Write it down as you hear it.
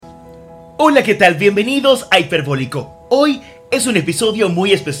Hola, ¿qué tal? Bienvenidos a Hiperbólico. Hoy es un episodio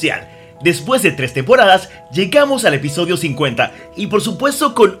muy especial. Después de 3 temporadas, llegamos al episodio 50 y por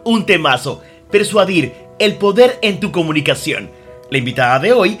supuesto con un temazo: Persuadir, el poder en tu comunicación. La invitada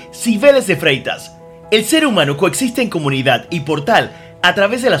de hoy, Cibeles De Freitas. El ser humano coexiste en comunidad y por tal, a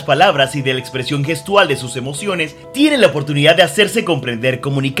través de las palabras y de la expresión gestual de sus emociones, tiene la oportunidad de hacerse comprender,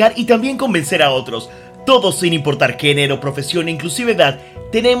 comunicar y también convencer a otros. Todos, sin importar género, profesión e inclusive edad,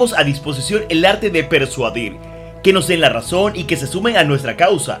 tenemos a disposición el arte de persuadir, que nos den la razón y que se sumen a nuestra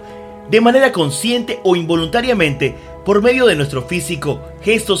causa, de manera consciente o involuntariamente, por medio de nuestro físico,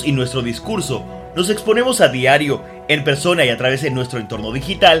 gestos y nuestro discurso. Nos exponemos a diario, en persona y a través de nuestro entorno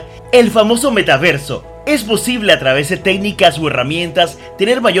digital, el famoso metaverso. ¿Es posible a través de técnicas o herramientas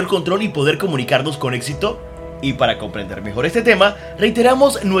tener mayor control y poder comunicarnos con éxito? Y para comprender mejor este tema,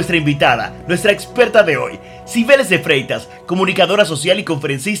 reiteramos nuestra invitada, nuestra experta de hoy, Cibeles De Freitas, comunicadora social y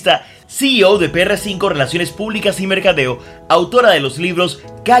conferencista, CEO de PR5 Relaciones Públicas y Mercadeo, autora de los libros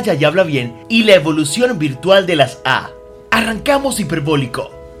Calla y Habla Bien y la evolución virtual de las A. Arrancamos Hiperbólico.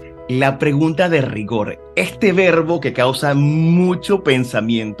 La pregunta de rigor, este verbo que causa mucho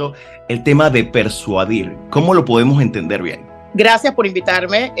pensamiento, el tema de persuadir, ¿cómo lo podemos entender bien? Gracias por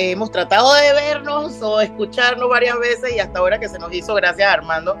invitarme. Hemos tratado de vernos o escucharnos varias veces y hasta ahora que se nos hizo, gracias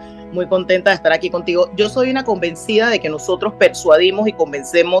Armando, muy contenta de estar aquí contigo. Yo soy una convencida de que nosotros persuadimos y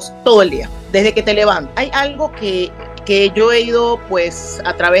convencemos todo el día, desde que te levantas. Hay algo que yo he ido pues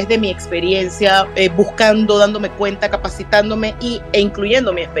a través de mi experiencia buscando, dándome cuenta, capacitándome e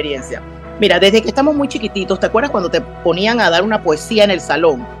incluyendo mi experiencia. Mira, desde que estamos muy chiquititos, ¿te acuerdas cuando te ponían a dar una poesía en el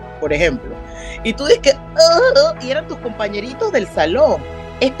salón, por ejemplo? Y tú dices que y eran tus compañeritos del salón.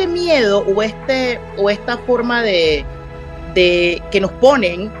 Este miedo o esta forma de que nos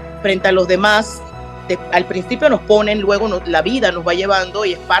ponen frente a los demás, al principio nos ponen, luego la vida nos va llevando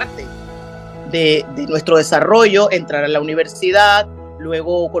y es parte de nuestro desarrollo, entrar a la universidad,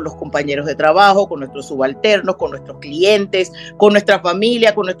 luego con los compañeros de trabajo, con nuestros subalternos, con nuestros clientes, con nuestra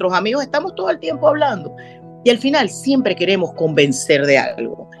familia, con nuestros amigos, estamos todo el tiempo hablando. Y al final siempre queremos convencer de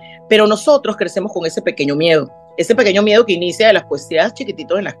algo. Pero nosotros crecemos con ese pequeño miedo que inicia de las poesías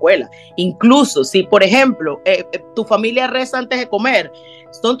chiquititos en la escuela. Incluso si, por ejemplo, tu familia reza antes de comer,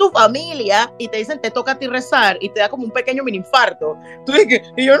 son tu familia y te dicen te toca a ti rezar y te da como un pequeño mini infarto. Tú dices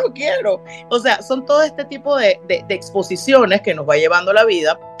que yo no quiero. O sea, son todo este tipo de exposiciones que nos va llevando la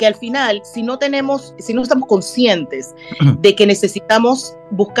vida, que al final, si no estamos conscientes de que necesitamos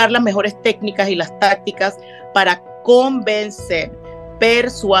buscar las mejores técnicas y las tácticas para convencer,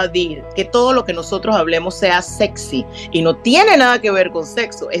 persuadir, que todo lo que nosotros hablemos sea sexy y no tiene nada que ver con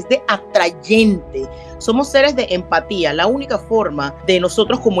sexo, es de atrayente. Somos seres de empatía. La única forma de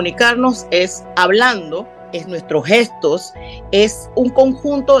nosotros comunicarnos es hablando, es nuestros gestos, es un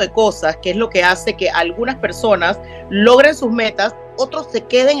conjunto de cosas que es lo que hace que algunas personas logren sus metas, otros se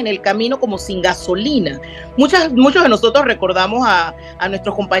queden en el camino como sin gasolina. Muchos de nosotros recordamos a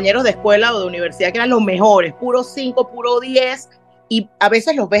nuestros compañeros de escuela o de universidad que eran los mejores, puro 5, puro 10, y a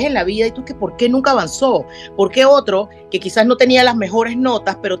veces los ves en la vida y tú que ¿por qué nunca avanzó? ¿Por qué otro que quizás no tenía las mejores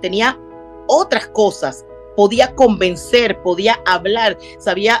notas, pero tenía otras cosas? Podía convencer, podía hablar,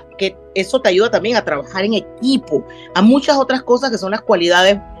 sabía que eso te ayuda también a trabajar en equipo, a muchas otras cosas que son las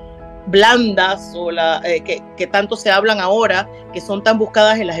cualidades blandas o que tanto se hablan ahora, que son tan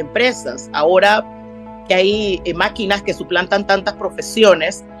buscadas en las empresas. Ahora que hay máquinas que suplantan tantas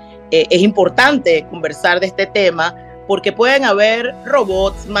profesiones, es importante conversar de este tema, porque pueden haber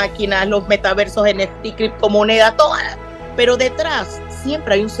robots, máquinas, los metaversos, NFT, criptomonedas, todas, pero detrás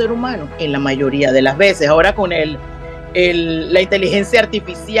siempre hay un ser humano, en la mayoría de las veces. Ahora con la inteligencia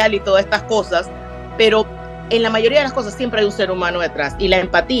artificial y todas estas cosas, pero en la mayoría de las cosas siempre hay un ser humano detrás, y la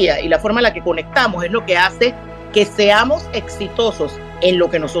empatía y la forma en la que conectamos es lo que hace que seamos exitosos en lo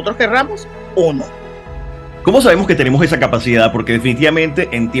que nosotros querramos o no. ¿Cómo sabemos que tenemos esa capacidad? Porque definitivamente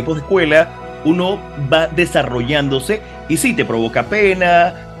en tiempos de escuela uno va desarrollándose y sí, te provoca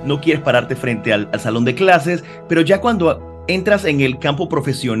pena, no quieres pararte frente al salón de clases, pero ya cuando entras en el campo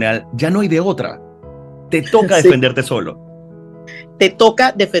profesional, ya no hay de otra. Te toca defenderte solo. Te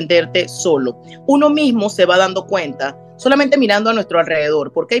toca defenderte solo. Uno mismo se va dando cuenta solamente mirando a nuestro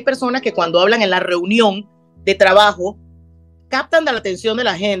alrededor, porque hay personas que cuando hablan en la reunión de trabajo captan la atención de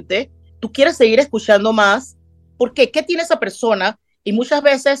la gente, tú quieres seguir escuchando más. ¿Por qué? ¿Qué tiene esa persona? Y muchas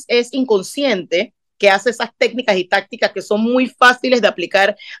veces es inconsciente que hace esas técnicas y tácticas que son muy fáciles de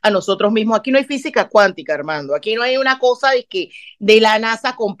aplicar a nosotros mismos. Aquí no hay física cuántica, Armando. Aquí no hay una cosa de la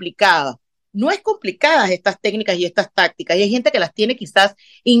NASA complicada. No es complicadas estas técnicas y estas tácticas. Y hay gente que las tiene quizás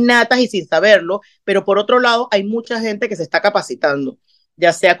innatas y sin saberlo, pero por otro lado hay mucha gente que se está capacitando.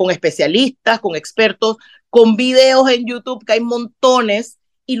 ya sea con especialistas, con expertos, con videos en YouTube, que hay montones,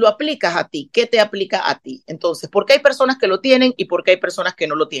 y lo aplicas a ti. ¿Qué te aplica a ti? Entonces, ¿por qué hay personas que lo tienen y por qué hay personas que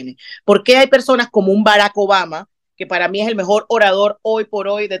no lo tienen? ¿Por qué hay personas como un Barack Obama, que para mí es el mejor orador hoy por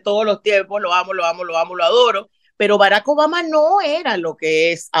hoy de todos los tiempos? Lo amo, lo amo, lo amo, lo adoro. Pero Barack Obama no era lo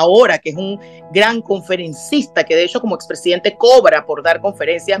que es ahora, que es un gran conferencista, que de hecho como expresidente cobra por dar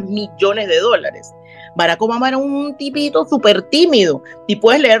conferencias millones de dólares. Barack Obama era un tipito súper tímido y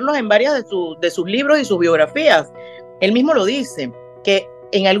puedes leerlos en varias de sus libros y sus biografías. Él mismo lo dice, que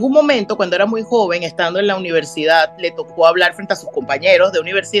en algún momento, cuando era muy joven, estando en la universidad, le tocó hablar frente a sus compañeros de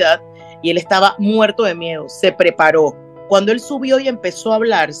universidad y él estaba muerto de miedo, se preparó. Cuando él subió y empezó a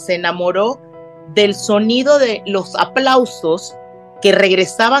hablar, se enamoró del sonido de los aplausos que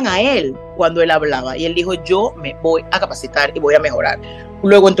regresaban a él cuando él hablaba. Y él dijo, yo me voy a capacitar y voy a mejorar.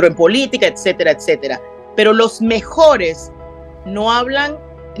 Luego entró en política, etcétera, etcétera. Pero los mejores no hablan,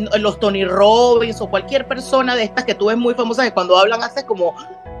 los Tony Robbins o cualquier persona de estas que tú ves muy famosas, que cuando hablan haces como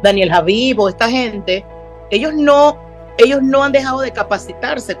Daniel Javib o esta gente, ellos no han dejado de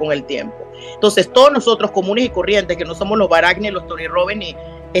capacitarse con el tiempo. Entonces todos nosotros comunes y corrientes, que no somos los Barack ni los Tony Robbins ni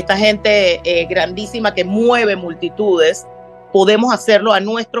esta gente grandísima que mueve multitudes, podemos hacerlo a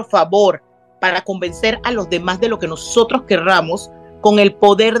nuestro favor para convencer a los demás de lo que nosotros querramos con el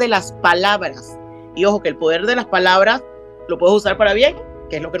poder de las palabras. Y ojo, que el poder de las palabras lo puedes usar para bien,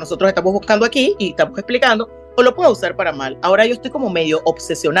 que es lo que nosotros estamos buscando aquí y estamos explicando, o lo puedes usar para mal. Ahora yo estoy como medio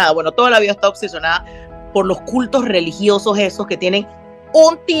obsesionada, bueno, toda la vida he estado obsesionada por los cultos religiosos esos que tienen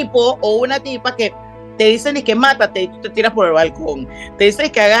un tipo o una tipa que te dicen y que mátate y tú te tiras por el balcón. Te dicen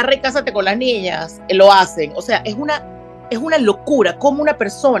que agarra y cásate con las niñas, lo hacen. O sea, es una locura cómo una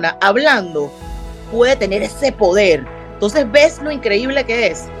persona hablando puede tener ese poder. Entonces, ¿ves lo increíble que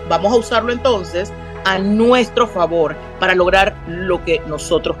es? Vamos a usarlo entonces a nuestro favor para lograr lo que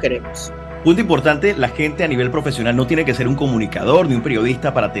nosotros queremos. Punto importante, la gente a nivel profesional no tiene que ser un comunicador ni un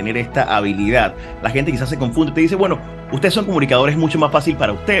periodista para tener esta habilidad. La gente quizás se confunde y te dice, bueno, ustedes son comunicadores, es mucho más fácil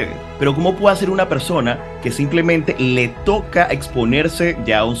para ustedes. Pero ¿cómo puede hacer una persona que simplemente le toca exponerse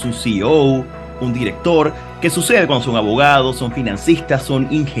ya a un CEO, un director? ¿Qué sucede cuando son abogados, son financistas, son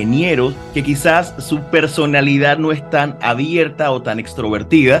ingenieros, que quizás su personalidad no es tan abierta o tan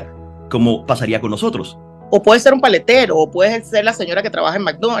extrovertida como pasaría con nosotros? O puede ser un paletero, o puede ser la señora que trabaja en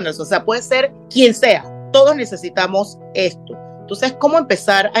McDonald's, o sea, puede ser quien sea. Todos necesitamos esto. Entonces, ¿cómo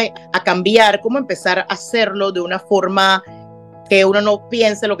empezar a cambiar? ¿Cómo empezar a hacerlo de una forma que uno no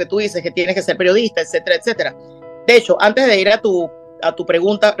piense lo que tú dices, que tienes que ser periodista, etcétera, etcétera? De hecho, antes de ir a tu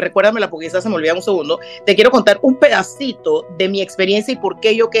pregunta, recuérdamela porque quizás se me olvida un segundo, te quiero contar un pedacito de mi experiencia y por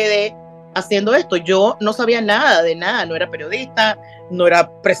qué yo quedé haciendo esto. Yo no sabía nada de nada, no era periodista, no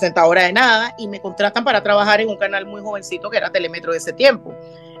era presentadora de nada, y me contratan para trabajar en un canal muy jovencito que era Telemetro de ese tiempo.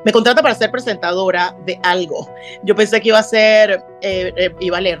 Me contratan para ser presentadora de algo. Yo pensé que iba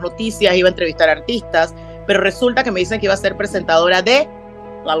a leer noticias, iba a entrevistar artistas, pero resulta que me dicen que iba a ser presentadora de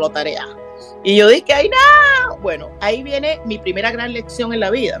la lotería. Y yo dije, ¡ay, no! Bueno, ahí viene mi primera gran lección en la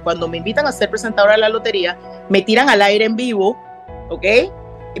vida. Cuando me invitan a ser presentadora de la lotería, me tiran al aire en vivo, ¿ok?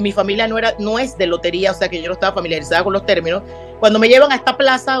 Mi familia no es de lotería, o sea que yo no estaba familiarizada con los términos. Cuando me llevan a esta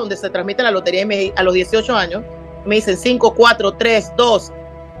plaza donde se transmite la lotería a los 18 años, me dicen 5, 4, 3, 2.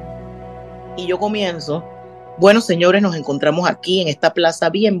 Y yo comienzo, bueno, señores, nos encontramos aquí en esta plaza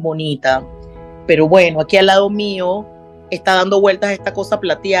bien bonita, pero bueno, aquí al lado mío está dando vueltas esta cosa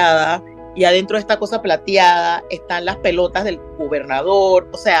plateada, y adentro de esta cosa plateada están las pelotas del gobernador.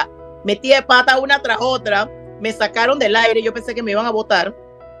 O sea, metí de pata una tras otra, me sacaron del aire, yo pensé que me iban a botar.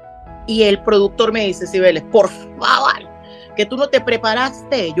 Y el productor me dice, Cibeles, por favor, que tú no te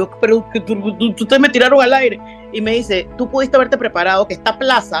preparaste. Yo, pero que ustedes me tiraron al aire. Y me dice, tú pudiste haberte preparado, que esta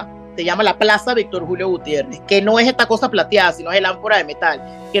plaza se llama la Plaza Víctor Julio Gutiérrez, que no es esta cosa plateada, sino es el ámfora de metal,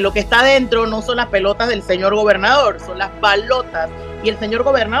 que lo que está dentro no son las pelotas del señor gobernador, son las balotas, y el señor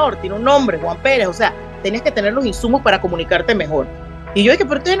gobernador tiene un nombre, Juan Pérez. O sea, tenías que tener los insumos para comunicarte mejor. Y yo dije,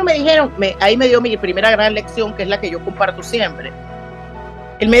 pero ustedes no me dijeron. Ahí me dio mi primera gran lección, que es la que yo comparto siempre.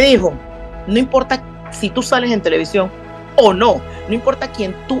 Él me dijo, no importa si tú sales en televisión o no importa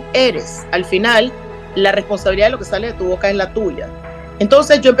quién tú eres, al final la responsabilidad de lo que sale de tu boca es la tuya.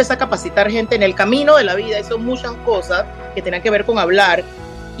 Entonces yo empecé a capacitar gente en el camino de la vida, hice muchas cosas que tenían que ver con hablar,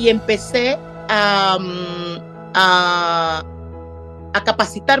 y empecé a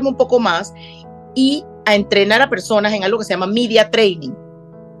capacitarme un poco más y a entrenar a personas en algo que se llama media training.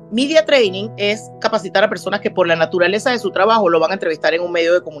 Media training es capacitar a personas que por la naturaleza de su trabajo lo van a entrevistar en un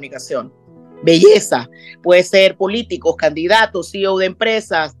medio de comunicación. Belleza, puede ser políticos, candidatos, CEO de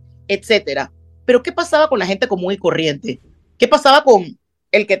empresas, etcétera. Pero ¿qué pasaba con la gente común y corriente? ¿Qué pasaba con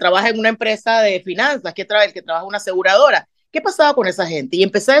el que trabaja en una empresa de finanzas, el que trabaja en una aseguradora. ¿Qué pasaba con esa gente? Y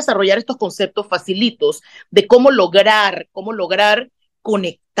empecé a desarrollar estos conceptos facilitos de cómo lograr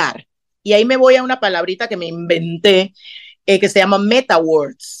conectar. Y ahí me voy a una palabrita que me inventé, que se llama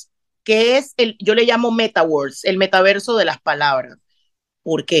MetaWords, que es yo le llamo MetaWords, el metaverso de las palabras.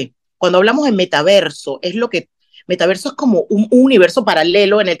 ¿Por qué? Cuando hablamos de metaverso es como un universo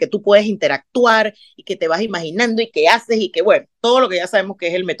paralelo en el que tú puedes interactuar y que te vas imaginando y que haces y que, bueno, todo lo que ya sabemos que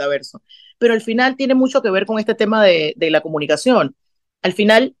es el metaverso. Pero al final tiene mucho que ver con este tema de la comunicación. Al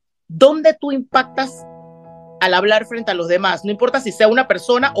final, ¿dónde tú impactas al hablar frente a los demás? No importa si sea una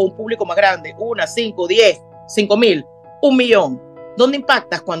persona o un público más grande, 1, 5, 10, 5,000, 1,000,000. ¿Dónde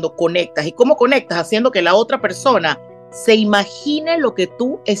impactas cuando conectas? ¿Y cómo conectas? Haciendo que la otra persona se imagine lo que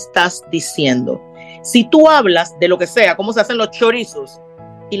tú estás diciendo. Si tú hablas de lo que sea, cómo se hacen los chorizos,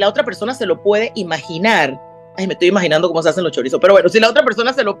 y la otra persona se lo puede imaginar, me estoy imaginando cómo se hacen los chorizos, pero bueno, si la otra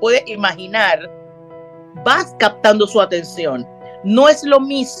persona se lo puede imaginar, vas captando su atención. No es lo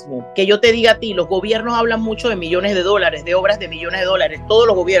mismo que yo te diga a ti, los gobiernos hablan mucho de millones de dólares, de obras de millones de dólares, todos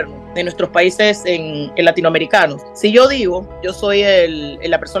los gobiernos de nuestros países en latinoamericanos. Si yo digo, yo soy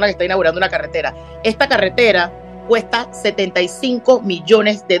la persona que está inaugurando una carretera, esta carretera cuesta 75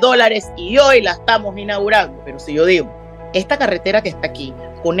 millones de dólares y hoy la estamos inaugurando. Pero si yo digo, esta carretera que está aquí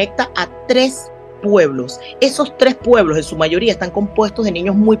conecta a 3 pueblos. Esos 3 pueblos en su mayoría están compuestos de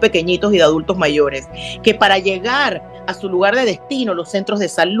niños muy pequeñitos y de adultos mayores, que para llegar a su lugar de destino, los centros de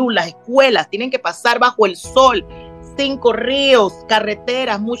salud, las escuelas, tienen que pasar bajo el sol, 5 ríos,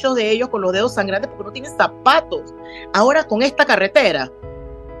 carreteras, muchos de ellos con los dedos sangrantes porque no tienen zapatos. Ahora con esta carretera,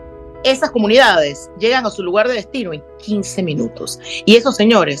 esas comunidades llegan a su lugar de destino en 15 minutos. Y eso,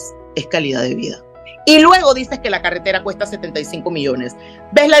 señores, es calidad de vida. Y luego dices que la carretera cuesta 75 millones.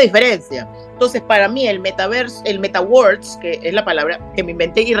 ¿Ves la diferencia? Entonces, para mí, el MetaWords, que es la palabra que me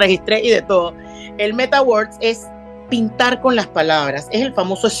inventé y registré y de todo, el MetaWords es pintar con las palabras. Es el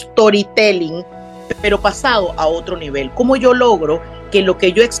famoso storytelling, pero pasado a otro nivel. ¿Cómo yo logro que lo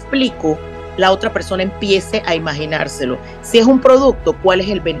que yo explico la otra persona empiece a imaginárselo? Si es un producto, ¿cuál es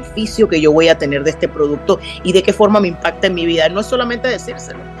el beneficio que yo voy a tener de este producto y de qué forma me impacta en mi vida? No es solamente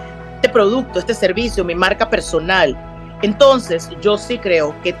decírselo. Este producto, este servicio, mi marca personal. Entonces, yo sí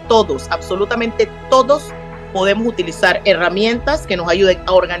creo que todos, absolutamente todos, podemos utilizar herramientas que nos ayuden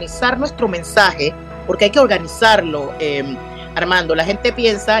a organizar nuestro mensaje, porque hay que organizarlo, Armando. La gente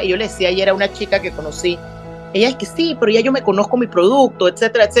piensa, y yo le decía ayer a una chica que conocí, ella es que sí, pero ya yo me conozco mi producto,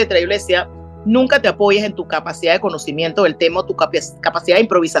 etcétera, etcétera. Yo le decía, nunca te apoyes en tu capacidad de conocimiento del tema o tu capacidad de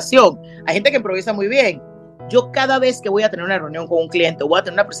improvisación. Hay gente que improvisa muy bien. Yo cada vez que voy a tener una reunión con un cliente o voy a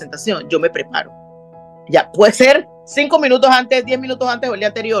tener una presentación, yo me preparo. Ya, puede ser 5 minutos antes, 10 minutos antes o el día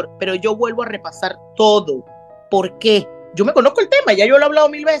anterior, pero yo vuelvo a repasar todo. ¿Por qué? Yo me conozco el tema, ya yo lo he hablado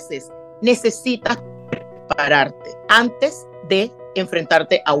 1000 veces. Necesitas prepararte antes de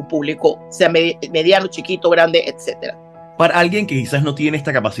enfrentarte a un público, sea mediano, chiquito, grande, etcétera. Para alguien que quizás no tiene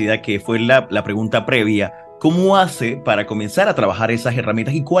esta capacidad, que fue la pregunta previa, ¿cómo hace para comenzar a trabajar esas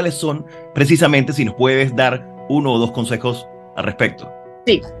herramientas y cuáles son precisamente, si nos puedes dar 1 o 2 consejos al respecto?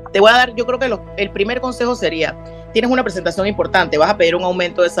 Sí, te voy a dar, yo creo que el primer consejo sería, tienes una presentación importante, vas a pedir un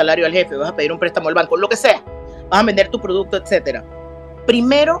aumento de salario al jefe, vas a pedir un préstamo al banco, lo que sea, vas a vender tu producto, etcétera.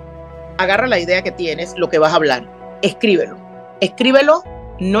 Primero, agarra la idea que tienes, lo que vas a hablar, escríbelo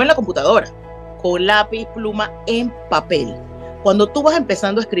no en la computadora, con lápiz, pluma, en papel. Cuando tú vas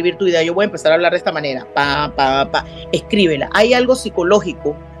empezando a escribir tu idea, yo voy a empezar a hablar de esta manera, escríbela. Hay algo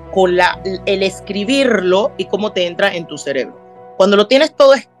psicológico con el escribirlo y cómo te entra en tu cerebro. Cuando lo tienes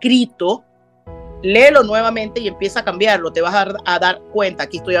todo escrito, léelo nuevamente y empieza a cambiarlo. Te vas a dar cuenta,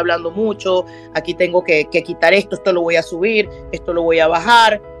 aquí estoy hablando mucho, aquí tengo que quitar esto lo voy a subir, esto lo voy a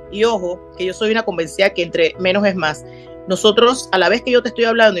bajar. Y ojo, que yo soy una convencida que entre menos es más. Nosotros, a la vez que yo te estoy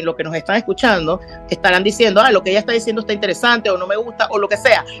hablando y lo que nos están escuchando, estarán diciendo, lo que ella está diciendo está interesante o no me gusta o lo que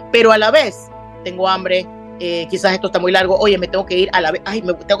sea, pero a la vez tengo hambre, quizás esto está muy largo, oye, me tengo que ir a la vez,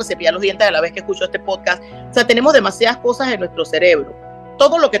 me tengo que cepillar los dientes a la vez que escucho este podcast. O sea, tenemos demasiadas cosas en nuestro cerebro.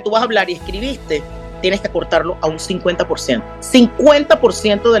 Todo lo que tú vas a hablar y escribiste, tienes que cortarlo a un 50%.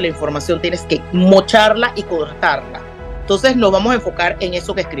 50% de la información tienes que mocharla y cortarla. Entonces nos vamos a enfocar en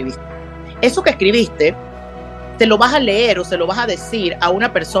eso que escribiste. Eso que escribiste, te lo vas a leer o se lo vas a decir a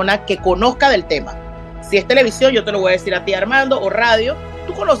una persona que conozca del tema. Si es televisión, yo te lo voy a decir a ti, Armando, o radio,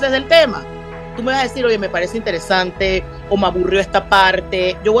 tú conoces del tema. Tú me vas a decir, oye, me parece interesante o me aburrió esta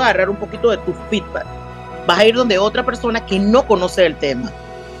parte. Yo voy a agarrar un poquito de tu feedback. Vas a ir donde otra persona que no conoce el tema.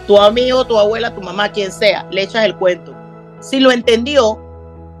 Tu amigo, tu abuela, tu mamá, quien sea, le echas el cuento. Si lo entendió,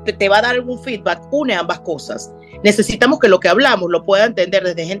 te va a dar algún feedback, une ambas cosas. Necesitamos que lo que hablamos lo pueda entender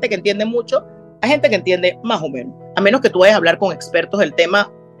desde gente que entiende mucho a gente que entiende más o menos. A menos que tú vayas a hablar con expertos del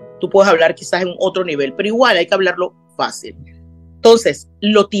tema, tú puedes hablar quizás en un otro nivel, pero igual hay que hablarlo fácil. Entonces,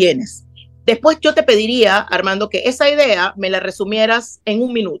 lo tienes. Después yo te pediría, Armando, que esa idea me la resumieras en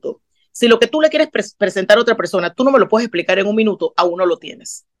un minuto. Si lo que tú le quieres presentar a otra persona, tú no me lo puedes explicar en un minuto, aún no lo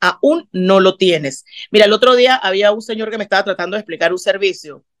tienes. Aún no lo tienes. Mira, el otro día había un señor que me estaba tratando de explicar un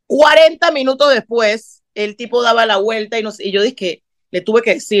servicio. 40 minutos después, el tipo daba la vuelta y yo dije que le tuve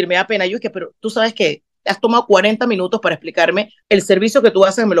que decir, me da pena. Yo dije, pero tú sabes que has tomado 40 minutos para explicarme el servicio que tú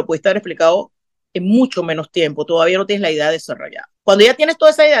haces, me lo pudiste haber explicado en mucho menos tiempo. Todavía no tienes la idea desarrollada. Cuando ya tienes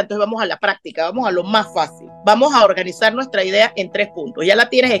toda esa idea, entonces vamos a la práctica, vamos a lo más fácil. Vamos a organizar nuestra idea en 3 puntos. Ya la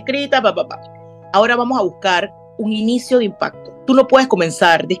tienes escrita, Ahora vamos a buscar un inicio de impacto. Tú no puedes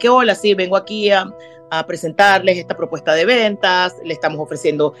comenzar, dices que hola, sí, vengo aquí a presentarles esta propuesta de ventas, le estamos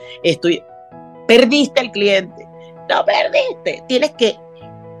ofreciendo esto. Perdiste al cliente. No perdiste.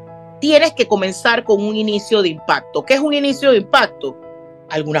 Tienes que comenzar con un inicio de impacto. ¿Qué es un inicio de impacto?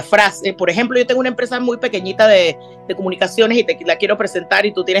 Alguna frase. Por ejemplo, yo tengo una empresa muy pequeñita de comunicaciones y la quiero presentar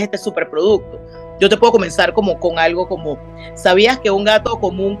y tú tienes este superproducto. Yo te puedo comenzar con algo como, ¿sabías que un gato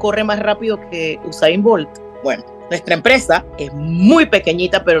común corre más rápido que Usain Bolt? Bueno, nuestra empresa es muy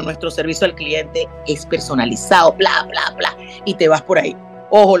pequeñita, pero nuestro servicio al cliente es personalizado, bla, bla, bla. Y te vas por ahí.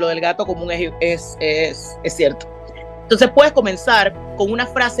 Ojo, lo del gato común es cierto. Entonces puedes comenzar con una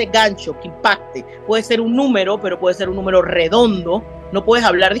frase gancho que impacte. Puede ser un número, pero puede ser un número redondo. No puedes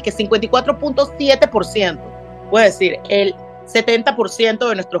hablar de que 54.7%. Puedes decir, el 70%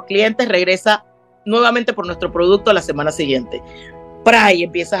 de nuestros clientes regresa nuevamente por nuestro producto la semana siguiente. Y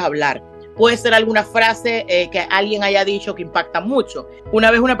empiezas a hablar. Puede ser alguna frase que alguien haya dicho que impacta mucho.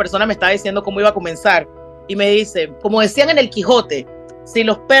 Una vez una persona me estaba diciendo cómo iba a comenzar y me dice, como decían en el Quijote, si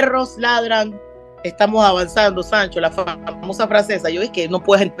los perros ladran, estamos avanzando, Sancho, la famosa frase esa. Yo dije que no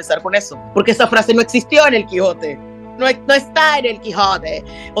puedes empezar con eso, porque esa frase no existió en el Quijote. No está en el Quijote.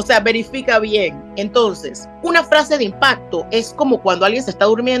 O sea, verifica bien. Entonces, una frase de impacto es como cuando alguien se está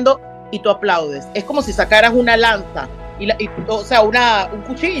durmiendo y tú aplaudes. Es como si sacaras una lanza, o sea, un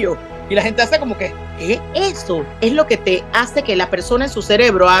cuchillo, y la gente hace como que, ¿qué? Eso es lo que te hace que la persona en su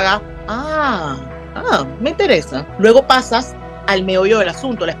cerebro haga, me interesa. Luego pasas al meollo del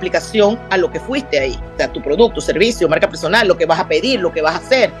asunto, la explicación a lo que fuiste ahí, o sea, tu producto, servicio, marca personal, lo que vas a pedir, lo que vas a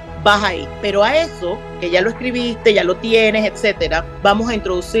hacer, vas ahí. Pero a eso, que ya lo escribiste, ya lo tienes, etcétera, vamos a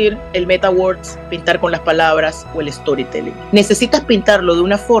introducir el MetaWords, pintar con las palabras o el storytelling. Necesitas pintarlo de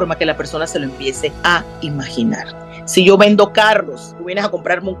una forma que la persona se lo empiece a imaginar. Si yo vendo carros, tú vienes a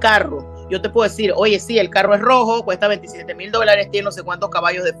comprarme un carro, yo te puedo decir, oye, sí, el carro es rojo, cuesta $27,000, tiene no sé cuántos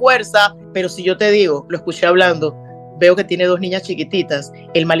caballos de fuerza, pero si yo te digo, lo escuché hablando, veo que tiene 2 niñas chiquititas,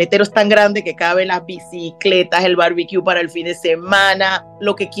 el maletero es tan grande que caben las bicicletas, el barbecue para el fin de semana,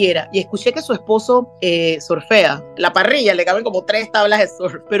 lo que quiera. Y escuché que su esposo surfea, la parrilla, le caben como 3 tablas de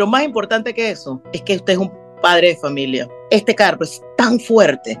surf. Pero más importante que eso, es que usted es un padre de familia. Este carro es tan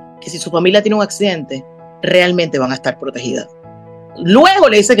fuerte que si su familia tiene un accidente, realmente van a estar protegidas. Luego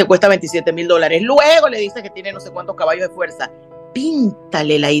le dice que cuesta $27,000, luego le dice que tiene no sé cuántos caballos de fuerza.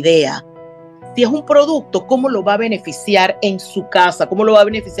 Píntale la idea. Si es un producto, ¿cómo lo va a beneficiar en su casa? ¿Cómo lo va a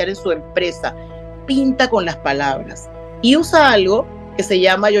beneficiar en su empresa? Pinta con las palabras. Y usa algo que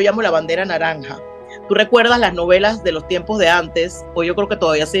yo llamo la bandera naranja. ¿Tú recuerdas las novelas de los tiempos de antes? O yo creo que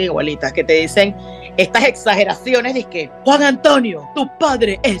todavía siguen igualitas, que te dicen estas exageraciones de que Juan Antonio, tu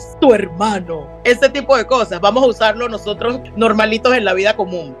padre es tu hermano. Ese tipo de cosas. Vamos a usarlo nosotros normalitos en la vida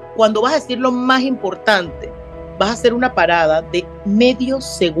común. Cuando vas a decir lo más importante, vas a hacer una parada de medio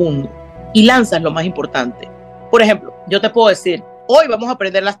segundo y lanzas lo más importante. Por ejemplo, yo te puedo decir, hoy vamos a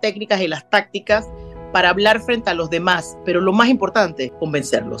aprender las técnicas y las tácticas para hablar frente a los demás, pero lo más importante,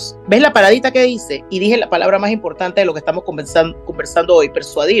 convencerlos. ¿Ves la paradita que dice? Y dije la palabra más importante de lo que estamos conversando hoy,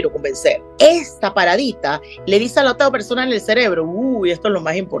 persuadir o convencer. Esta paradita le dice a la otra persona en el cerebro, esto es lo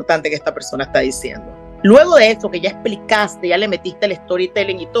más importante que esta persona está diciendo. Luego de eso que ya explicaste, ya le metiste el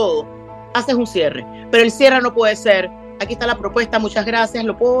storytelling y todo, haces un cierre. Pero el cierre no puede ser, aquí está la propuesta, muchas gracias,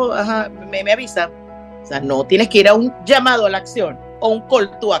 lo puedo, me avisa. O sea, no, tienes que ir a un llamado a la acción o un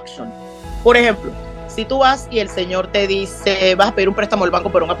call to action. Por ejemplo, si tú vas y el señor te dice, vas a pedir un préstamo al banco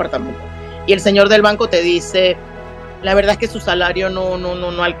por un apartamento, y el señor del banco te dice, la verdad es que su salario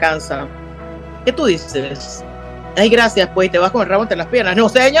no alcanza. ¿Qué tú dices? Ay, gracias, pues, y te vas con el rabo entre las piernas. No,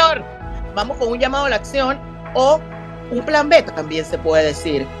 señor, vamos con un llamado a la acción o un plan B también se puede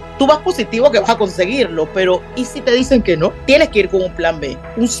decir. Tú vas positivo que vas a conseguirlo, pero ¿y si te dicen que no? Tienes que ir con un plan B.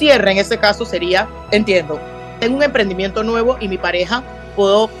 Un cierre en ese caso sería, entiendo, tengo un emprendimiento nuevo y mi pareja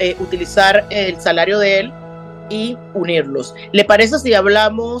puedo utilizar el salario de él y unirlos. ¿Le parece si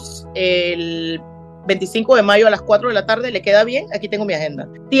hablamos el 25 de mayo a las 4 de la tarde? ¿Le queda bien? Aquí tengo mi agenda.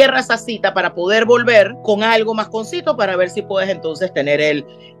 Cierra esa cita para poder volver con algo más concito para ver si puedes entonces tener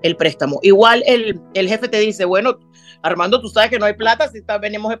el préstamo. Igual el jefe te dice, bueno, Armando, tú sabes que no hay plata si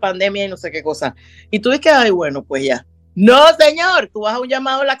venimos de pandemia y no sé qué cosa. Y tú dices que, ay, bueno, pues ya. No, señor, tú vas a un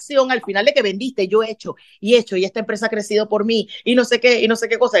llamado a la acción al final de que vendiste, yo he hecho, y esta empresa ha crecido por mí, y no sé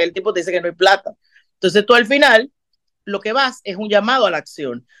qué cosa, y el tipo te dice que no hay plata. Entonces tú al final, lo que vas es un llamado a la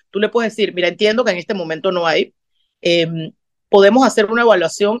acción. Tú le puedes decir, mira, entiendo que en este momento no hay, podemos hacer una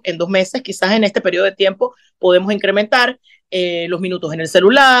evaluación en 2 meses, quizás en este periodo de tiempo podemos incrementar los minutos en el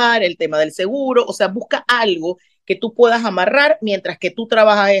celular, el tema del seguro, o sea, busca algo que tú puedas amarrar mientras que tú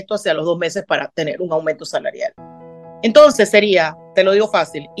trabajas esto hacia los 2 meses para tener un aumento salarial. Entonces sería, te lo digo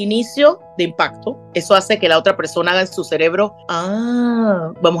fácil, inicio de impacto. Eso hace que la otra persona haga en su cerebro,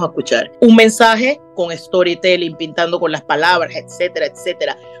 vamos a escuchar. Un mensaje con storytelling, pintando con las palabras, etcétera,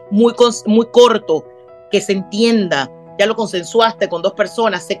 etcétera. Muy corto, que se entienda. Ya lo consensuaste con 2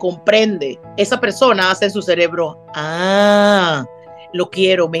 personas, se comprende. Esa persona hace en su cerebro, lo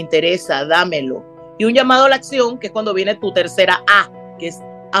quiero, me interesa, dámelo. Y un llamado a la acción, que es cuando viene tu tercera A, que es,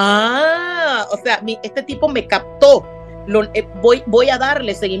 o sea, este tipo me captó, voy a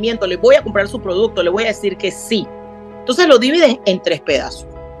darle seguimiento, le voy a comprar su producto, le voy a decir que sí. Entonces lo divides en 3 pedazos.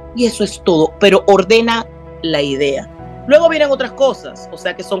 Y eso es todo, pero ordena la idea. Luego vienen otras cosas, o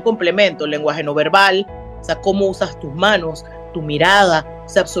sea, que son complementos, lenguaje no verbal, o sea, cómo usas tus manos, tu mirada, o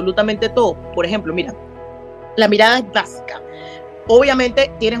sea, absolutamente todo. Por ejemplo, mira, la mirada es básica.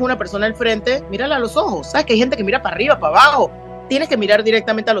 Obviamente tienes una persona al frente, mírala a los ojos, ¿sabes? Que hay gente que mira para arriba, para abajo. Tienes que mirar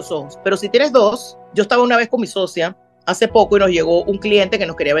directamente a los ojos. Pero si tienes 2, yo estaba una vez con mi socia hace poco y nos llegó un cliente que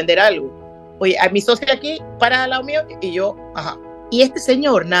nos quería vender algo. Oye, a mi socia aquí, para al lado mío, y yo, Y este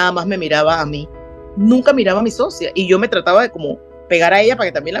señor nada más me miraba a mí. Nunca miraba a mi socia. Y yo me trataba de como pegar a ella para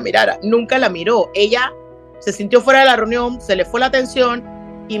que también la mirara. Nunca la miró. Ella se sintió fuera de la reunión, se le fue la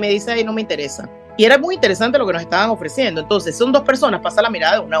atención y me dice, ay, no me interesa. Y era muy interesante lo que nos estaban ofreciendo. Entonces, son 2 personas, pasa la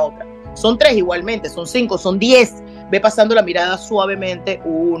mirada de una a otra. Son 3 igualmente, son 5, son 10. Ve pasando la mirada suavemente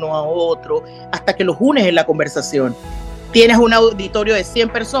uno a otro hasta que los unes en la conversación. Tienes un auditorio de 100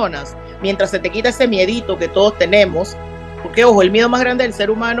 personas, mientras se te quita ese miedito que todos tenemos, porque, ojo, el miedo más grande del ser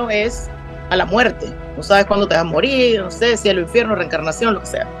humano es a la muerte. No sabes cuándo te vas a morir, no sé, cielo, infierno, reencarnación, lo que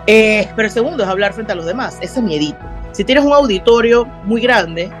sea. Pero el segundo es hablar frente a los demás, ese miedito. Si tienes un auditorio muy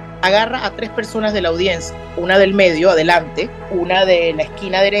grande, agarra a 3 personas de la audiencia, una del medio, adelante, una de la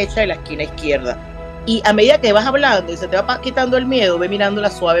esquina derecha y la esquina izquierda. Y a medida que vas hablando y se te va quitando el miedo, ve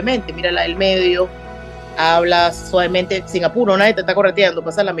mirándola suavemente, mírala del medio, hablas suavemente, sin apuro, nadie te está correteando,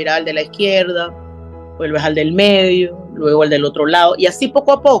 pasa la mirada al de la izquierda, vuelves al del medio, luego al del otro lado, y así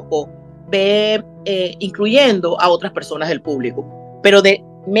poco a poco ve incluyendo a otras personas del público, pero de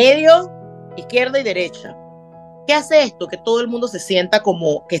medio, izquierda y derecha. ¿Qué hace esto? Que todo el mundo se sienta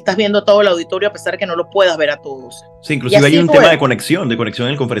como que estás viendo a todo el auditorio a pesar de que no lo puedas ver a todos. Sí, inclusive hay un tema de conexión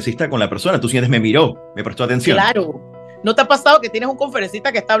del conferencista con la persona. Tú sientes, me miró, me prestó atención. Claro. ¿No te ha pasado que tienes un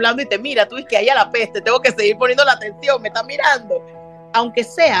conferencista que está hablando y te mira? Tú dices que hay a la peste, tengo que seguir poniendo la atención, me está mirando. Aunque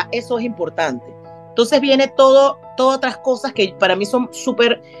sea, eso es importante. Entonces viene todas otras cosas que para mí son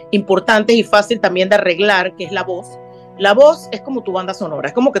súper importantes y fácil también de arreglar, que es la voz. La voz es como tu banda sonora,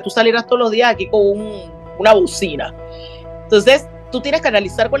 es como que tú salieras todos los días aquí con una bocina. Entonces, tú tienes que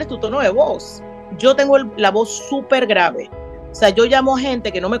analizar cuál es tu tono de voz. Yo tengo la voz súper grave. O sea, yo llamo a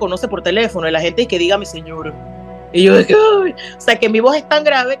gente que no me conoce por teléfono y la gente es que diga mi señor. Y yo, o sea, que mi voz es tan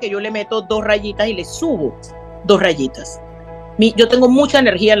grave que yo le meto 2 rayitas y le subo 2 rayitas. Yo tengo mucha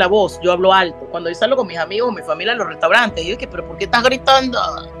energía en la voz, yo hablo alto. Cuando yo salgo con mis amigos, mi familia en los restaurantes, yo digo, pero ¿por qué estás gritando?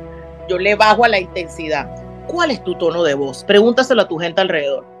 Yo le bajo a la intensidad. ¿Cuál es tu tono de voz? Pregúntaselo a tu gente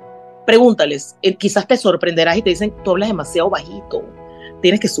alrededor. Pregúntales, quizás te sorprenderás y te dicen, tú hablas demasiado bajito,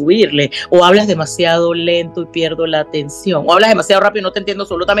 tienes que subirle, o hablas demasiado lento y pierdo la atención, o hablas demasiado rápido y no te entiendo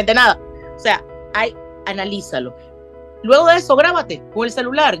absolutamente nada. O sea, analízalo. Luego de eso, grábate con el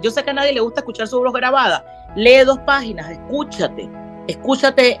celular. Yo sé que a nadie le gusta escuchar su voz grabada. Lee 2 páginas,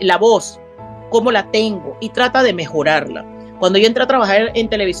 escúchate la voz, cómo la tengo, y trata de mejorarla. Cuando yo entré a trabajar en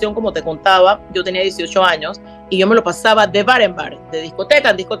televisión, como te contaba, yo tenía 18 años y yo me lo pasaba de bar en bar, de discoteca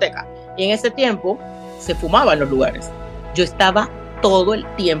en discoteca. Y en ese tiempo se fumaba en los lugares. Yo estaba todo el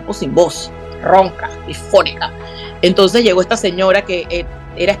tiempo sin voz, ronca, difónica. Entonces llegó esta señora que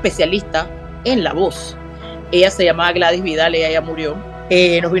era especialista en la voz. Ella se llamaba Gladys Vidal, ella ya murió.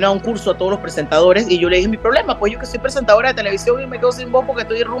 Nos vino a un curso a todos los presentadores y yo le dije mi problema, pues yo que soy presentadora de televisión y me quedo sin voz porque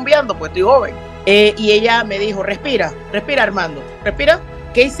estoy rumbeando, pues estoy joven. Y ella me dijo, respira Armando, respira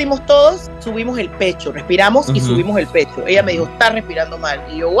 ¿Qué hicimos todos? Subimos el pecho, respiramos y subimos el pecho. Ella me dijo, estás respirando mal.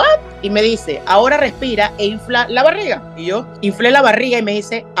 Y yo, ¿what? Y me dice, ahora respira e infla la barriga. Y yo inflé la barriga y me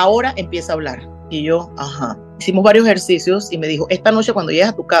dice, ahora empieza a hablar. Y yo, ajá. Hicimos varios ejercicios y me dijo, esta noche cuando llegues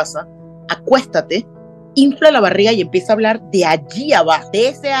a tu casa, acuéstate, infla la barriga y empieza a hablar de allí abajo, de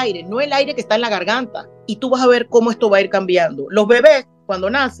ese aire, no el aire que está en la garganta. Y tú vas a ver cómo esto va a ir cambiando. Los bebés, cuando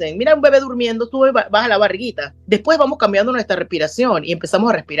nacen, mira un bebé durmiendo, tú vas a la barriguita. Después vamos cambiando nuestra respiración y empezamos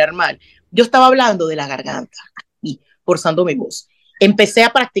a respirar mal. Yo estaba hablando de la garganta y forzando mi voz. Empecé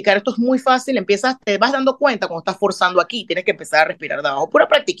a practicar, esto es muy fácil, te vas dando cuenta cuando estás forzando aquí, tienes que empezar a respirar de abajo, pura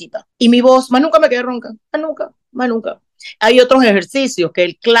practiquita. Y mi voz, más nunca me quedé ronca, más nunca. Hay otros ejercicios, que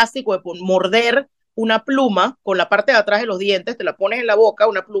el clásico de morder una pluma con la parte de atrás de los dientes, te la pones en la boca,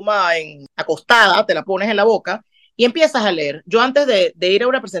 una pluma acostada, te la pones en la boca y empiezas a leer. Yo antes de ir a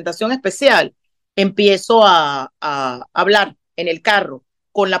una presentación especial, empiezo a hablar en el carro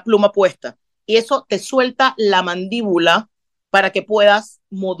con la pluma puesta y eso te suelta la mandíbula para que puedas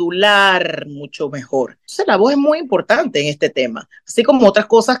modular mucho mejor. Entonces la voz es muy importante en este tema, así como otras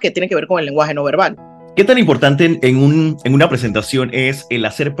cosas que tienen que ver con el lenguaje no verbal. ¿Qué tan importante en una presentación es el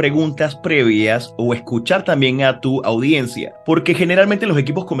hacer preguntas previas o escuchar también a tu audiencia? Porque generalmente los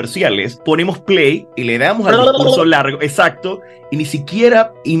equipos comerciales ponemos play y le damos al discurso largo, exacto, y ni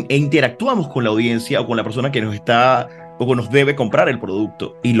siquiera interactuamos con la audiencia o con la persona que nos está o nos debe comprar el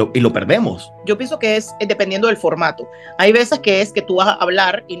producto y lo perdemos. Yo pienso que es dependiendo del formato. Hay veces que es que tú vas a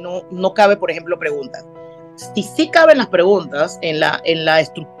hablar y no cabe, por ejemplo, preguntas. Si sí caben las preguntas en la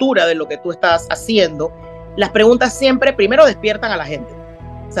estructura de lo que tú estás haciendo, las preguntas siempre primero despiertan a la gente.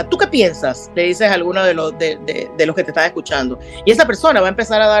 O sea, ¿tú qué piensas? Le dices a alguno de los que te están escuchando. Y esa persona va a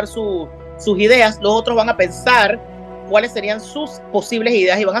empezar a dar sus ideas, los otros van a pensar cuáles serían sus posibles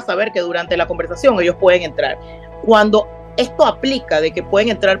ideas y van a saber que durante la conversación ellos pueden entrar. Cuando esto aplica de que pueden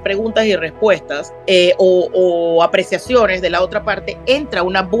entrar preguntas y respuestas o apreciaciones de la otra parte, entra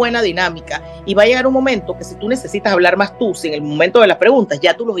una buena dinámica y va a llegar un momento que si tú necesitas hablar más tú, si en el momento de las preguntas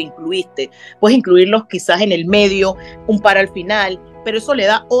ya tú los incluiste, puedes incluirlos quizás en el medio, un par al final, pero eso le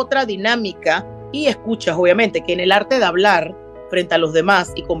da otra dinámica y escuchas, obviamente, que en el arte de hablar frente a los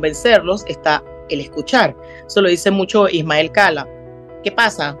demás y convencerlos está el escuchar. Eso lo dice mucho Ismael Cala. ¿Qué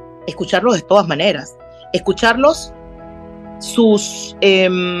pasa? Escucharlos de todas maneras. Escucharlos sus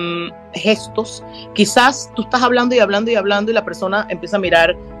gestos. Quizás tú estás hablando y la persona empieza a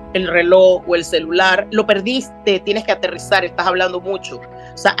mirar el reloj o el celular, lo perdiste, tienes que aterrizar, estás hablando mucho.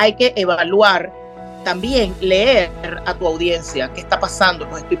 O sea, hay que evaluar, también leer a tu audiencia, qué está pasando,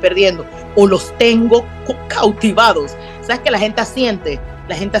 los estoy perdiendo o los tengo cautivados. Sabes que la gente asiente,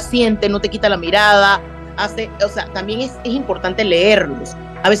 no te quita la mirada, o sea, también es importante leerlos.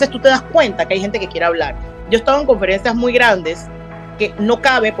 A veces tú te das cuenta que hay gente que quiere hablar. Yo he estado en conferencias muy grandes que no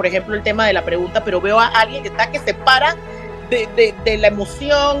cabe, por ejemplo, el tema de la pregunta, pero veo a alguien que se para de la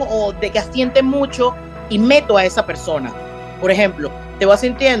emoción o de que asiente mucho y meto a esa persona. Por ejemplo, te vas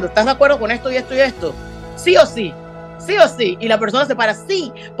sintiendo, ¿estás de acuerdo con esto y esto y esto? Sí o sí, sí o sí. Y la persona se para,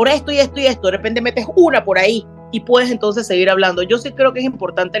 sí, por esto y esto y esto. De repente metes una por ahí y puedes entonces seguir hablando. Yo sí creo que es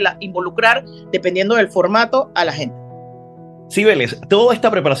importante involucrar, dependiendo del formato, a la gente. Cibeles, toda esta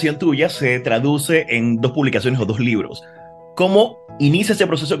preparación tuya se traduce en 2 publicaciones o 2 libros. ¿Cómo inicia ese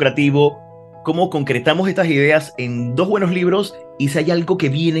proceso creativo? ¿Cómo concretamos estas ideas en 2 buenos libros? Y si hay algo que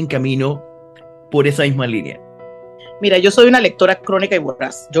viene en camino por esa misma línea. Mira, yo soy una lectora crónica y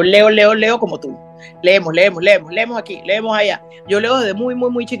voraz. Yo leo como tú. Leemos aquí, leemos allá. Yo leo desde muy, muy,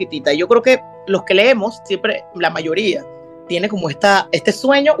 muy chiquitita. Yo creo que los que leemos, siempre, la mayoría, tiene como este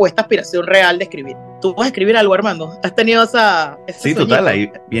sueño o esta aspiración real de escribir. ¿Tú vas a escribir algo, Armando? ¿Has tenido ese Sí, sueñito? total,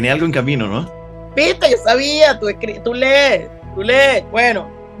 ahí viene algo en camino, ¿no? Viste, yo sabía, tú lees. Bueno,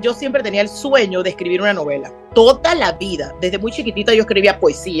 yo siempre tenía el sueño de escribir una novela. Toda la vida, desde muy chiquitita yo escribía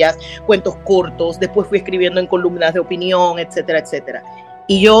poesías, cuentos cortos, después fui escribiendo en columnas de opinión, etcétera, etcétera.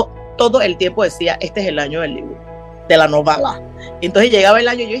 Y yo todo el tiempo decía, este es el año del libro, de la novela. Entonces llegaba el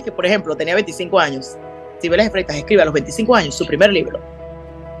año y yo dije, por ejemplo, tenía 25 años. Cibeles De Freitas escribe a los 25 años su primer libro.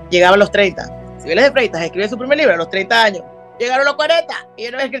 Llegaba a los 30. Cibeles De Freitas escribe su primer libro a los 30 años. Llegaron los 40 y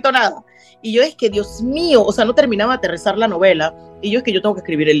yo no había escrito nada. Y yo es que, Dios mío, o sea, no terminaba de aterrizar la novela. Y yo es que yo tengo que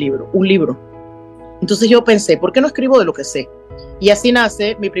escribir un libro. Entonces yo pensé, ¿por qué no escribo de lo que sé? Y así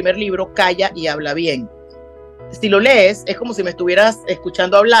nace mi primer libro, Calla y Habla Bien. Si lo lees, es como si me estuvieras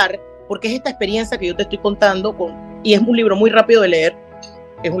escuchando hablar, porque es esta experiencia que yo te estoy contando, y es un libro muy rápido de leer.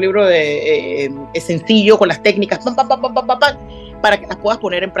 Es un libro es sencillo, con las técnicas, para que las puedas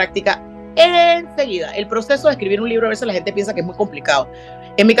poner en práctica enseguida. El proceso de escribir un libro, a veces la gente piensa que es muy complicado.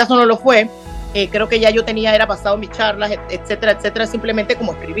 En mi caso no lo fue, creo que ya yo era pasado mis charlas, etcétera, etcétera, simplemente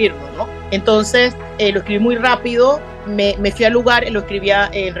como escribirlo, ¿no? Entonces lo escribí muy rápido, me fui al lugar, lo escribía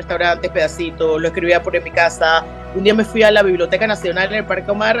en restaurantes, pedacitos, lo escribía por en mi casa. Un día me fui a la Biblioteca Nacional en el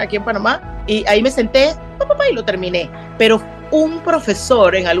Parque Omar, aquí en Panamá, y ahí me senté y lo terminé. Pero un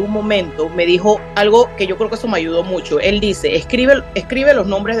profesor en algún momento me dijo algo que yo creo que eso me ayudó mucho. Él dice, escribe los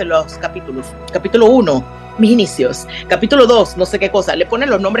nombres de los capítulos. Capítulo 1, mis inicios. Capítulo 2, no sé qué cosa. Le pones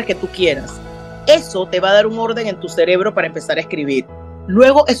los nombres que tú quieras. Eso te va a dar un orden en tu cerebro para empezar a escribir.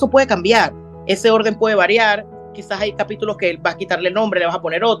 Luego eso puede cambiar. Ese orden puede variar. Quizás hay capítulos que vas a quitarle el nombre, le vas a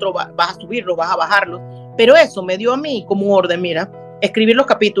poner otro, vas a subirlos, vas a bajarlos. Pero eso me dio a mí como un orden, mira, escribir los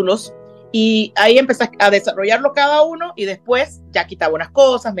capítulos. Y ahí empecé a desarrollarlo cada uno y después ya quitaba unas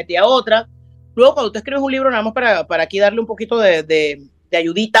cosas, metía otras. Luego cuando tú escribes un libro, nada más para aquí darle un poquito de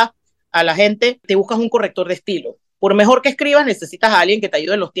ayudita a la gente, te buscas un corrector de estilo. Por mejor que escribas, necesitas a alguien que te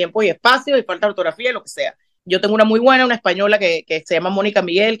ayude en los tiempos y espacios y falta de ortografía y lo que sea. Yo tengo una muy buena, una española que se llama Mónica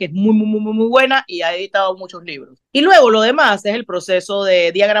Miguel, que es muy buena y ha editado muchos libros. Y luego lo demás es el proceso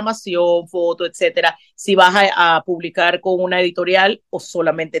de diagramación, foto, etcétera. Si vas a publicar con una editorial o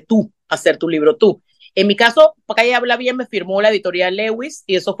solamente tú, hacer tu libro tú. En mi caso, Calla y Habla Bien me firmó la editorial Lewis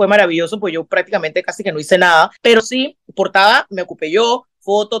y eso fue maravilloso, pues yo prácticamente casi que no hice nada, pero sí, portada me ocupé yo,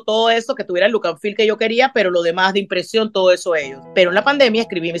 foto, todo eso, que tuviera el look and feel que yo quería, pero lo demás de impresión, todo eso ellos. Pero en la pandemia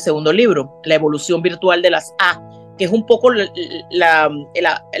escribí mi segundo libro, La evolución virtual de las A, que es un poco el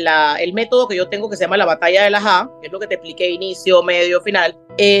método que yo tengo que se llama la batalla de las A, que es lo que te expliqué inicio, medio, final,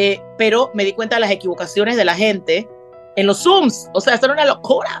 pero me di cuenta de las equivocaciones de la gente en los Zooms, o sea, esto era una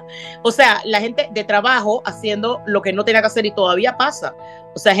locura. O sea, la gente de trabajo haciendo lo que no tenía que hacer y todavía pasa.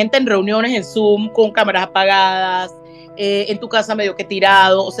 O sea, gente en reuniones en Zoom con cámaras apagadas, en tu casa medio que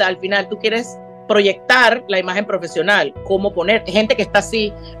tirado. O sea, al final tú quieres proyectar la imagen profesional, cómo poner, gente que está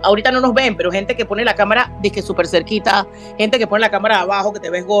así, ahorita no nos ven, pero gente que pone la cámara disque súper cerquita, gente que pone la cámara abajo, que te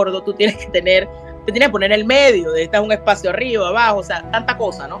ves gordo, te tienes que poner el medio, de estar un espacio arriba, abajo, o sea, tanta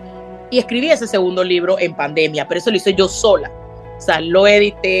cosa, ¿no? Y escribí ese segundo libro en pandemia, pero eso lo hice yo sola. O sea, lo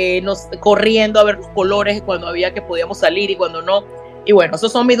edité, corriendo a ver los colores cuando había que podíamos salir y cuando no. Y bueno,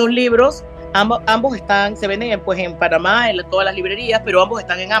 esos son mis dos libros. Ambos se venden pues, en Panamá, en todas las librerías, pero ambos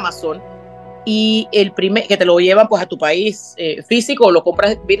están en Amazon. Y el primer, que te lo llevan pues a tu país físico o lo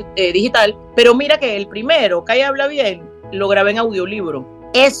compras digital. Pero mira que el primero, Calla y Habla Bien, lo grabé en audiolibro.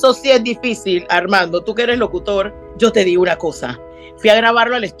 Eso sí es difícil, Armando. Tú que eres locutor, yo te digo una cosa. Fui a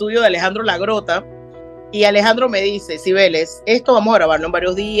grabarlo al estudio de Alejandro Lagrota y Alejandro me dice, Cibeles, esto vamos a grabarlo en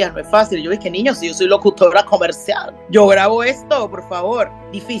varios días, no es fácil. Y yo dije, niño, si yo soy locutora comercial, yo grabo esto, por favor.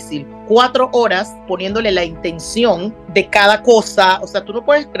 Difícil. 4 horas poniéndole la intención de cada cosa. O sea, tú no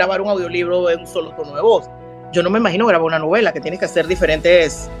puedes grabar un audiolibro en un solo tono de voz. Yo no me imagino grabar una novela que tienes que hacer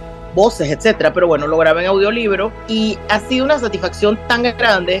diferentes voces, etcétera. Pero bueno, lo grabé en audiolibro y ha sido una satisfacción tan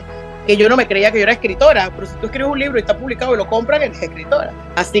grande que yo no me creía que yo era escritora, pero si tú escribes un libro y está publicado y lo compran, eres escritora.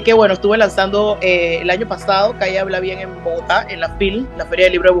 Así que bueno, estuve lanzando el año pasado, Calla y Habla Bien en Bogotá, en la FIL, la Feria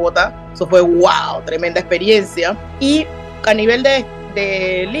del Libro de Bogotá. Eso fue wow, tremenda experiencia. Y a nivel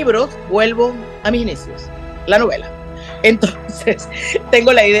de libros, vuelvo a mis inicios, la novela. Entonces,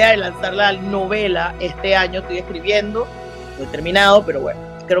 tengo la idea de lanzar la novela este año, estoy escribiendo, no he terminado, pero bueno,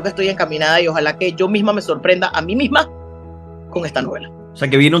 creo que estoy encaminada y ojalá que yo misma me sorprenda a mí misma con esta novela. O sea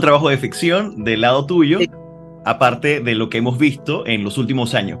que viene un trabajo de ficción del lado tuyo, sí, aparte de lo que hemos visto en los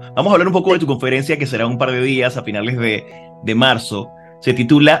últimos años. Vamos a hablar un poco de tu conferencia que será un par de días a finales de marzo. Se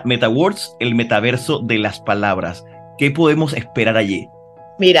titula MetaWords, el metaverso de las palabras. ¿Qué podemos esperar allí?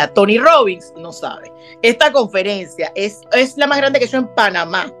 Mira, Tony Robbins no sabe. Esta conferencia es la más grande que he hecho en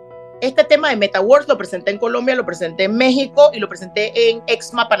Panamá. Este tema de MetaWords lo presenté en Colombia, lo presenté en México y lo presenté en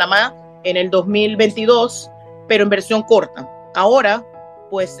Exma Panamá en el 2022, pero en versión corta. Ahora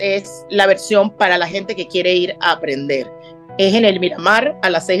pues es la versión para la gente que quiere ir a aprender. Es en el Miramar a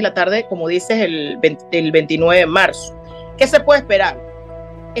las 6 de la tarde, como dices, el 29 de marzo. ¿Qué se puede esperar?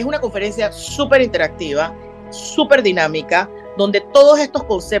 Es una conferencia súper interactiva, súper dinámica, donde todos estos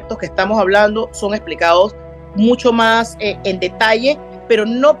conceptos que estamos hablando son explicados mucho más en detalle, pero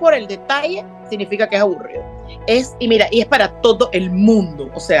no por el detalle significa que es aburrido. Y es para todo el mundo.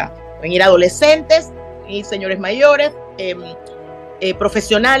 O sea, pueden ir adolescentes y señores mayores,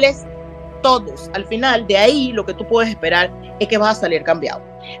 profesionales, todos. Al final, de ahí lo que tú puedes esperar es que vas a salir cambiado.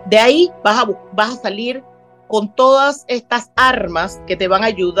 De ahí vas a salir con todas estas armas que te van a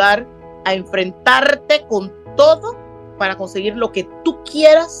ayudar a enfrentarte con todo para conseguir lo que tú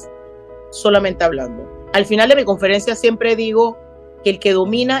quieras solamente hablando. Al final de mi conferencia siempre digo que el que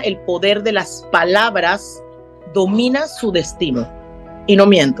domina el poder de las palabras domina su destino. Y no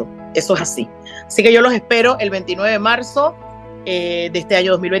miento. Eso es así. Así que yo los espero el 29 de marzo de este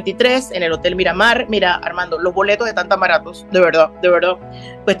año 2023 en el Hotel Miramar. Mira, Armando, los boletos están tan baratos, de verdad,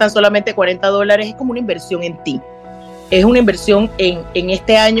 cuestan solamente $40. Es como una inversión en ti. Es una inversión en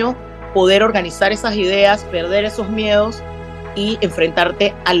este año poder organizar esas ideas, perder esos miedos y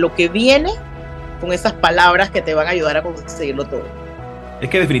enfrentarte a lo que viene con esas palabras que te van a ayudar a conseguirlo todo. Es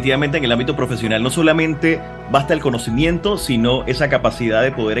que definitivamente en el ámbito profesional no solamente basta el conocimiento, sino esa capacidad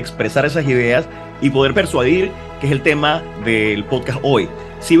de poder expresar esas ideas y poder persuadir, que es el tema del podcast hoy.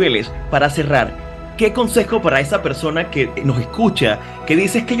 Cibeles, para cerrar, ¿qué consejo para esa persona que nos escucha, que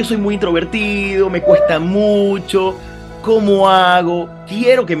dice es que yo soy muy introvertido, me cuesta mucho, ¿cómo hago?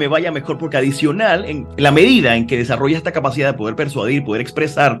 Quiero que me vaya mejor, porque adicional, en la medida en que desarrollas esta capacidad de poder persuadir, poder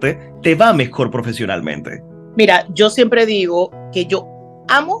expresarte, te va mejor profesionalmente. Mira, yo siempre digo que yo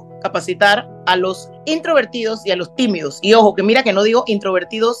amo capacitar a los introvertidos y a los tímidos. Y ojo, que mira que no digo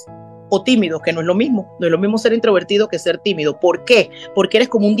introvertidos o tímidos, que no es lo mismo. No es lo mismo ser introvertido que ser tímido. ¿Por qué? Porque eres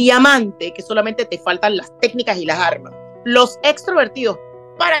como un diamante que solamente te faltan las técnicas y las armas. Los extrovertidos,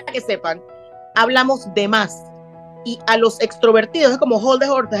 para que sepan, hablamos de más. Y a los extrovertidos es como hold the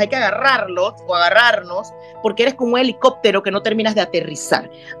horses, hay que agarrarlos o agarrarnos, porque eres como un helicóptero que no terminas de aterrizar.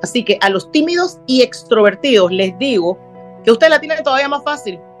 Así que a los tímidos y extrovertidos les digo que ustedes la tienen todavía más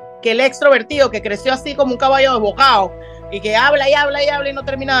fácil que el extrovertido que creció así como un caballo desbocado y que habla y habla y habla y no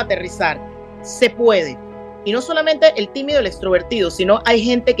termina de aterrizar. Se puede. Y no solamente el tímido y el extrovertido, sino hay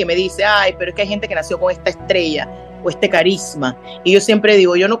gente que me dice, ay, pero es que hay gente que nació con esta estrella o este carisma. Y yo siempre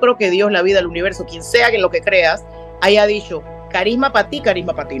digo, yo no creo que Dios, la vida, el universo, quien sea que en lo que creas, haya dicho, carisma para ti,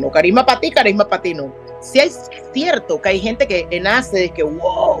 carisma para ti, no, carisma para ti, carisma para ti, no. Sí es cierto que hay gente que nace de que,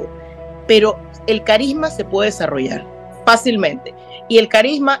 wow, pero el carisma se puede desarrollar fácilmente. Y el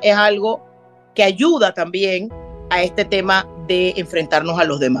carisma es algo que ayuda también a este tema de enfrentarnos a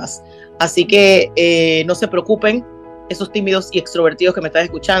los demás. Así que no se preocupen, esos tímidos y extrovertidos que me están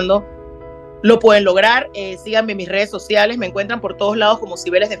escuchando, lo pueden lograr. Síganme en mis redes sociales, me encuentran por todos lados como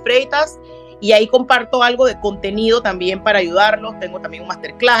Cibeles De Freitas, y ahí comparto algo de contenido también para ayudarlos. Tengo también un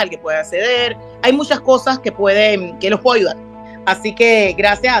masterclass al que pueden acceder. Hay muchas cosas que los puedo ayudar. Así que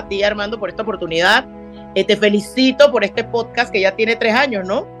gracias a ti, Armando, por esta oportunidad. Te felicito por este podcast que ya tiene 3 años,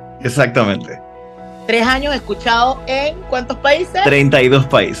 ¿no? Exactamente. 3 años escuchado en ¿cuántos países? 32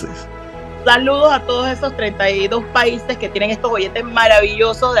 países. Saludos a todos esos 32 países que tienen estos oyentes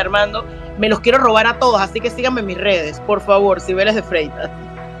maravillosos de Armando. Me los quiero robar a todos, así que síganme en mis redes, por favor, Cibeles De Freitas.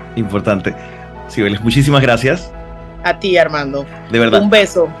 Importante. Cibeles, muchísimas gracias. A ti, Armando. De verdad. Un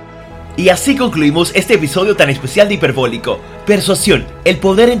beso. Y así concluimos este episodio tan especial de Hiperbólico. Persuasión, el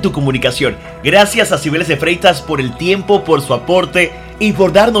poder en tu comunicación. Gracias a Cibeles De Freitas por el tiempo, por su aporte y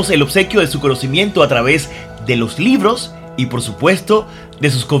por darnos el obsequio de su conocimiento a través de los libros y, por supuesto, de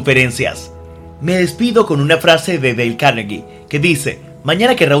sus conferencias. Me despido con una frase de Dale Carnegie que dice: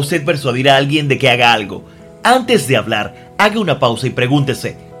 mañana querrá usted persuadir a alguien de que haga algo. Antes de hablar, haga una pausa y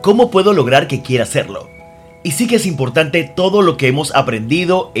pregúntese: ¿cómo puedo lograr que quiera hacerlo? Y sí que es importante todo lo que hemos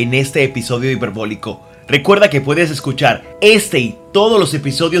aprendido en este episodio de Hiperbólico. Recuerda que puedes escuchar este y todos los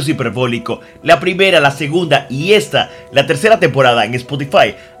episodios de Hiperbólico, la primera, la segunda y la tercera temporada en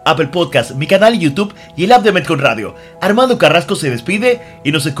Spotify, Apple Podcast, mi canal en YouTube y el app de Metcon Radio. Armando Carrasco se despide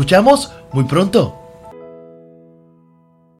y nos escuchamos muy pronto.